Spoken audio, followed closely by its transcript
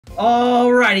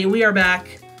Alrighty, we are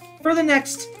back for the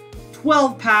next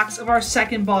 12 packs of our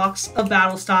second box of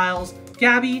Battle Styles.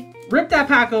 Gabby, rip that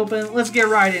pack open. Let's get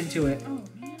right into it. Oh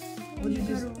man, What'd you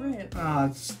just rip?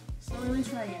 So let me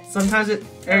try again. Sometimes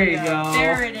it. There you go.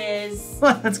 There it is.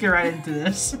 Let's get right into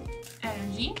this.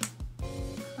 Energy,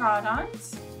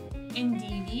 Crawdont,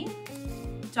 Indeedee,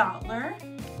 Dottler,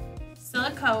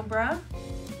 Silicobra,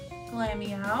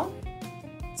 Glameow,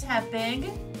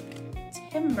 Tepig,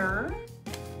 Timber,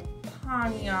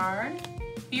 Pawniard,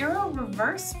 Fearow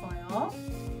Reverse Foil,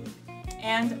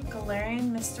 and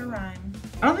Galarian Mr. Rhyme.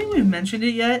 I don't think we've mentioned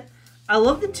it yet. I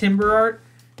love the Timber art.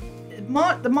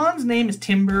 The Mon's name is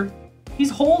Timber. He's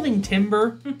holding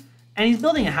timber, and he's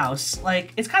building a house.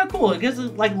 Like, it's kind of cool. It gives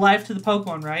like life to the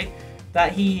Pokemon, right?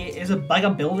 That he is like a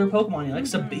builder Pokemon. He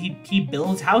likes to he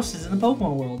builds houses in the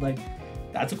Pokemon world. Like,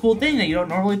 that's a cool thing that you don't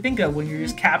normally think of when you're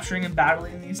just capturing and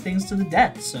battling these things to the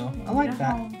death. So I like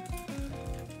that.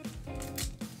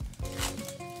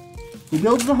 Who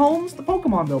builds the homes? The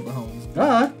Pokemon build the homes.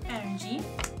 Duh. Energy,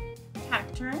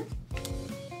 Cacturn,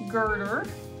 Girder,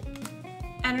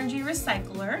 Energy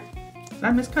Recycler. Did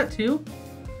I miscut too?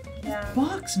 Yeah.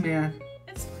 Box, man.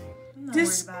 It's fine. I'm not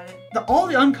This- worried about it. All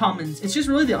the uncommons. It's just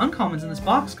really the uncommons in this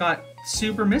box got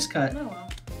super miscut. Oh well.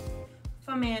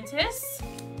 Fomantis,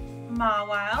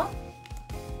 Mawile,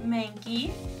 Mankey,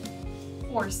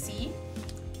 Horsey,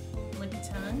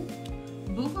 Lickitung,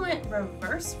 Booplet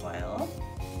Reverse Foil,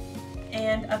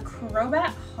 and a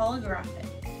Crobat Holographic.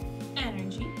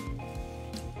 Energy,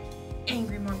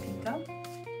 Angry Morpeko,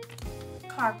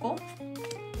 Carpal,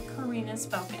 Karina's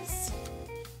Focus,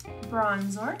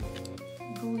 Bronzor,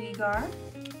 Gligar,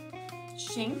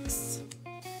 Shinx,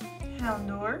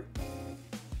 Houndour,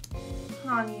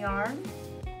 Pawniard,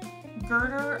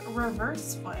 Girder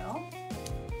Reverse Foil,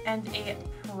 and a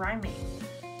Primate.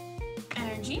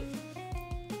 Energy,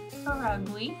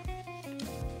 Karugly,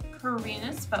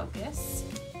 Karina's Focus,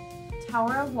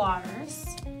 Tower of Waters,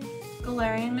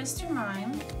 Galarian Mr.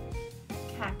 Mime,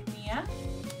 Cacnea,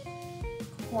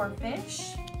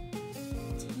 Corphish,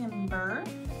 Timber,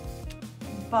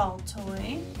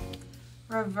 Baltoy,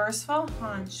 Reverseful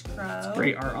Honchkrow,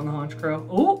 Great art on the Honchkrow.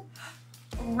 Oh,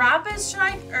 Rapid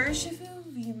Strike Urshifu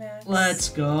VMAX. let's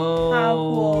go. How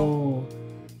cool.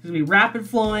 It's gonna be rapid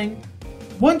flowing.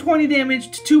 120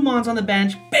 damage to 2 Mons on the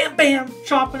bench. Bam, bam,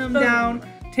 chopping them Boom. down,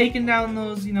 taking down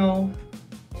those,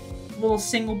 little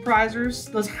single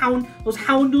prizers. Those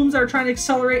Houndooms that are trying to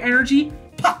accelerate energy.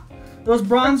 Pop. Those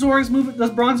Bronzorgs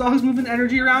moving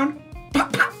energy around.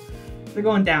 Pop, pop. They're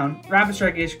going down. Rapid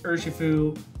Strike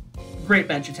Urshifu. Great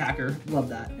bench attacker. Love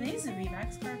that. These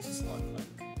VMAX cards just look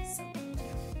like so cool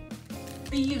too.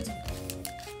 Beautiful.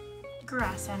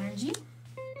 Grass Energy,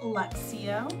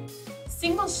 Luxio,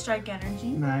 Single Strike Energy,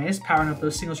 Nice. Powering up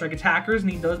those single strike attackers.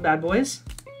 Need those bad boys.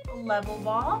 Level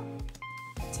Ball,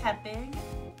 Tepig,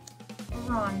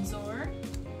 Bronzor,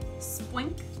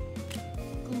 Spoink,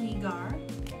 Gligar,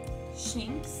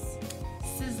 Shinx,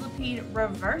 Sizzlipede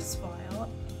Reverse Foil,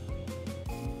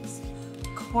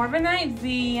 Corviknight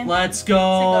V. Let's go. To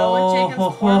go with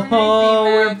Jacob's Corviknight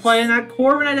We're VMAX. playing that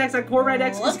Corviknight X. That Corviknight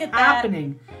X is Look at that.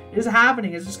 happening. It is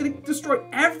happening. It's just going to destroy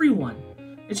everyone.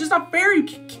 It's just not fair. You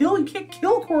can't kill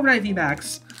Corviknight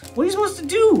VMAX. What are you supposed to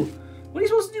do? What are you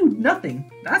supposed to do? Nothing.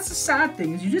 That's the sad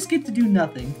thing, is you just get to do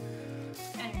nothing.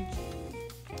 Energy,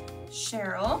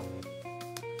 Cheryl,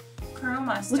 Colonel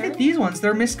Mustard. Look at these ones.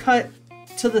 They're miscut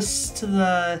to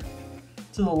the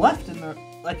left and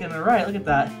in the right. Look at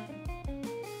that.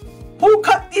 Who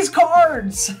cut these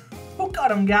cards? Who cut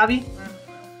them, Gabby?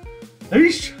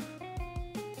 Eesh.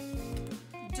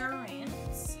 Durant.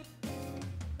 Oops,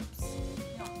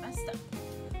 no, messed up.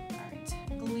 Alright.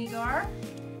 Gligar,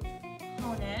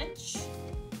 Honedge,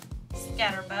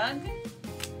 Scatterbug,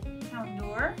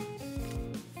 Houndour,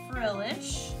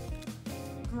 Frillish,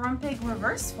 Grumpig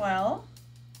Reverse Foil,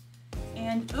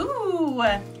 and ooh,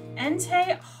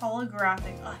 Entei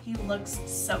Holographic. Oh, he looks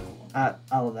so cool. I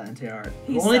love that Entei art.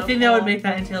 The He's only so thing that would cool. make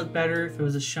that Entei look better if it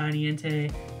was a shiny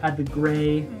Entei, had the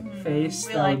gray face.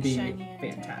 We That like would be shiny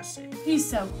Entei. fantastic. He's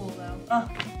so cool though. Oh.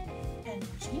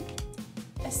 Energy,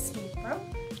 Escape Rope,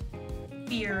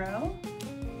 Fearow,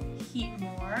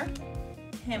 Heatmore,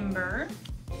 Timber,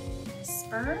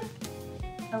 Whisper,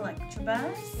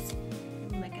 Electabuzz,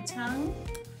 Lickitung,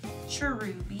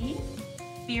 Cherubi,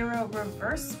 Fearow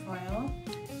Reverse Foil,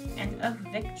 and a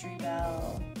Victory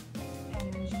Bell.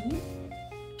 Energy,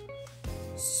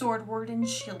 Swordward and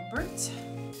Shieldbert,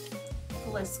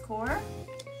 Gliscor,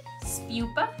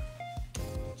 Spupa,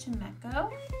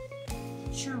 Chimecho,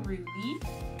 Cherubi,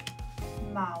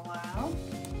 Mawile,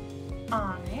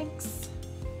 Onyx,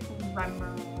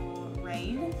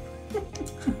 Remoraid,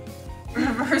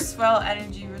 Reverse Foil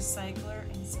Energy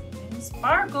Recycler, and something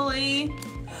sparkly.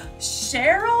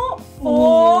 Cheryl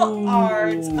Full Ooh.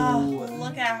 Art. Oh,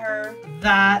 look at her.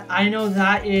 That, I know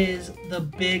that is the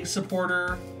big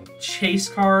supporter chase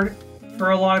card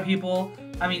for a lot of people.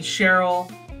 I mean,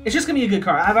 Cheryl, it's just gonna be a good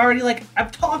card.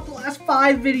 I've talked the last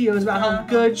 5 videos about how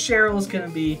good Cheryl's gonna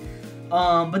be.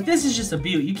 But this is just a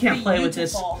beaut. You can't play with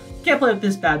this. You can't play with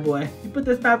this bad boy. You put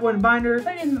this bad boy in a binder.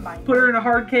 Put it in the binder. Put her in a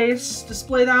hard case.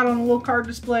 Display that on a little card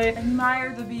display.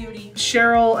 Admire the beauty.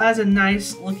 Cheryl as a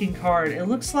nice looking card. It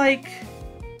looks like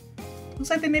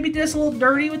they maybe did us a little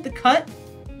dirty with the cut.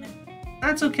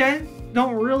 That's okay.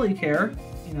 Don't really care,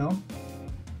 you know.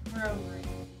 We're over it.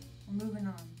 We're moving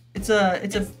on.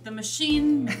 The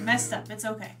machine messed up. It's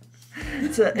okay.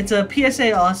 It's a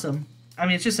PSA awesome. I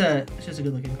mean, it's just a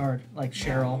good looking card, like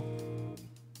Cheryl.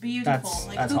 Beautiful.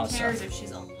 That's who awesome. cares if she's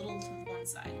a little to one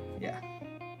side? Yeah.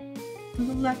 To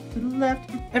the left,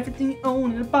 everything you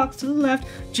own in a box to the left.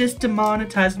 Just to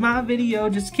monetize my video.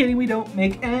 Just kidding, we don't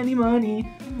make any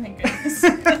money. Oh my goodness.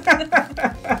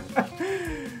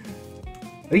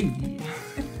 Hey.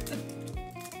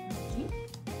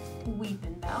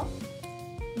 Weeping Bell,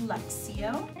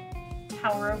 Luxio,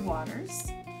 Tower of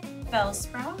Waters,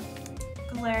 Bellsprout,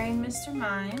 Galarian Mr.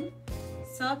 Mime,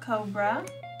 Silicobra,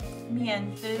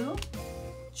 Mienfoo,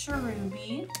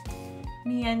 Cherubi,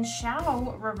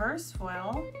 Mienshao Reverse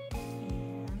Foil,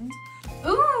 and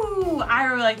ooh, I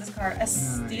really like this card. A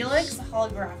Steelix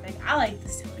holographic. I like the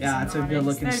Steelix. Yeah, it's a good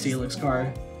looking Steelix card.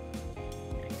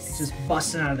 Nice. It's just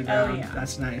busting out of the ground. Oh, yeah.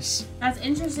 That's nice. That's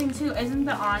interesting too. Isn't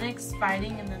the Onyx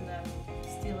fighting and then the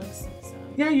Steelix is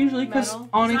Yeah, usually because metal?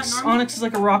 Onyx is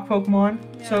like a rock Pokemon,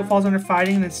 so Yeah. it falls under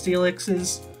fighting, and then Steelix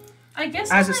is, I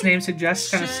guess as I, its name suggests,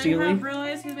 kind of should steely. have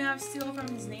realized he may have steel from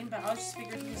his name, but I was just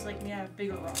figuring he was like may have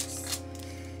bigger rocks.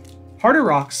 Harder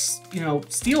rocks, you know,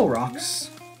 steel rocks.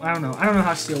 I don't know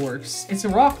how steel works. It's a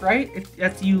rock, right?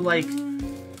 That you like,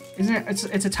 isn't it?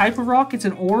 It's a type of rock. It's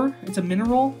an ore. It's a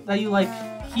mineral that you like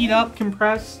heat up,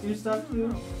 compress, do stuff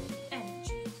to.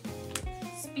 Energy.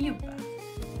 Spupa.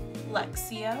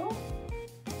 Lexio.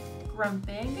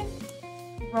 Grumpig.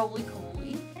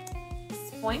 Roly-Poly.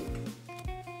 Spoink.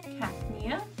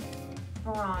 Cacnea.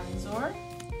 Bronzor.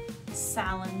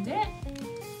 Salandit.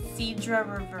 Seadra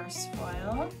Reverse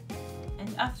Foil.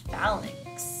 And a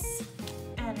Phalanx.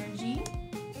 Energy.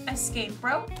 Escape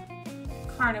Rope.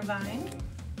 Carnivine.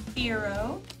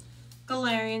 Fearow.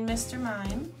 Galarian Mr.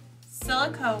 Mime.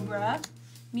 Silicobra.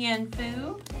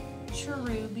 Mienfoo.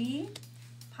 Cherubi.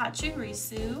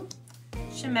 Pachirisu.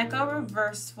 Shimeko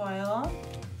Reverse Foil.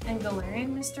 And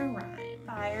Galarian Mr. Rhyme.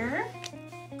 Fire.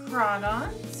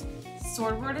 Crawdont.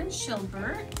 Swordward and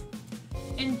Shilbert.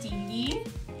 Indeedee.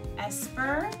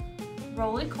 Esper.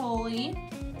 Roly-Poly.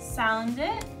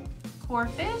 Salandit.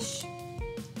 Corphish.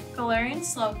 Galarian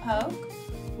Slowpoke.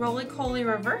 Roly-Poly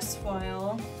Reverse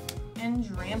Foil. And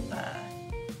Drampa.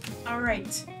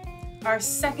 Alright, our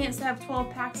second set of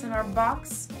 12 packs in our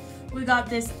box. We got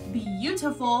this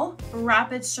beautiful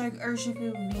Rapid Strike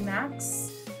Urshifu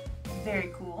VMAX.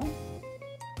 Very cool.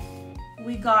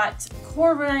 We got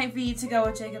Corviknight V to go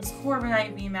with Jacob's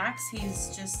Corviknight VMAX.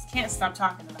 He's just can't stop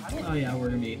talking about it. Oh yeah, we're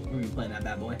gonna be playing that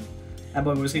bad boy. That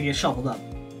boy was gonna get shuffled up.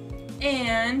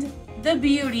 And the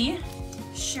beauty,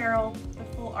 Cheryl, the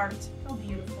full art. How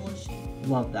beautiful is she?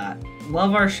 Love that.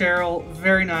 Love our Cheryl.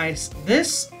 Very nice.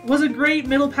 This was a great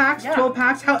middle pack, Yeah. 12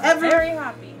 packs. However, Very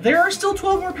happy. there are still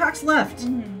 12 more packs left.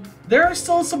 There are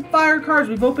still some fire cards.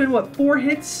 We've opened, what, 4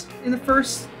 hits in the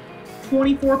first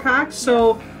 24 packs?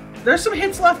 So there's some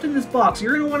hits left in this box.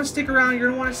 You're going to want to stick around. You're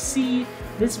going to want to see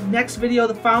this next video,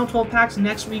 the final 12 packs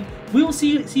next week. We will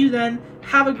see you then.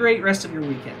 Have a great rest of your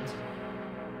weekend.